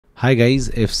Hi guys,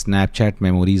 if Snapchat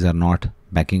memories are not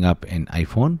backing up in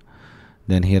iPhone,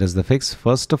 then here is the fix.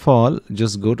 First of all,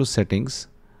 just go to settings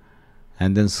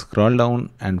and then scroll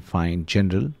down and find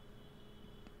general.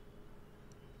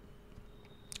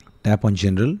 Tap on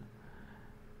general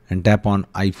and tap on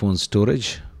iPhone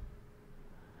storage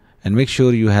and make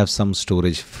sure you have some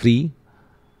storage free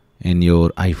in your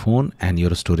iPhone and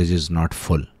your storage is not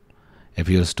full. If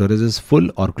your storage is full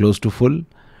or close to full,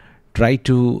 try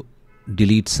to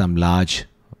delete some large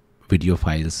video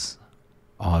files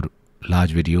or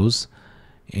large videos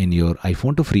in your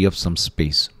iPhone to free up some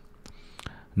space.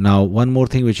 Now one more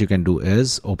thing which you can do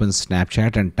is open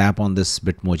Snapchat and tap on this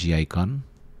Bitmoji icon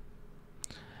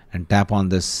and tap on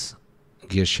this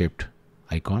gear shaped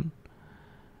icon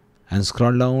and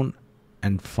scroll down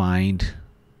and find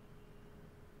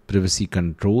privacy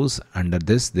controls. Under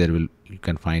this you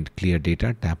can find clear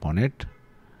data. Tap on it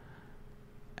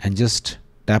and just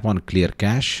tap on clear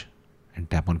cache and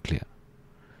tap on clear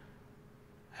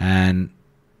and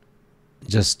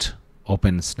just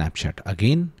open Snapchat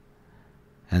again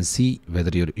and see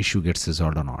whether your issue gets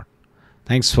resolved or not.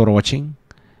 Thanks for watching.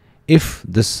 If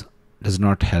this does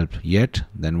not help yet,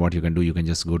 then what you can do, you can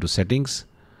just go to settings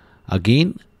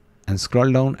again and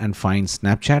scroll down and find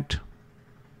Snapchat.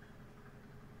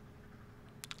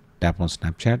 Tap on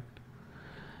Snapchat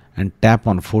and tap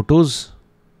on photos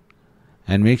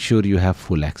and make sure you have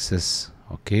full access.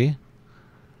 Okay,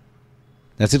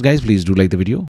 that's it guys. Please do like the video.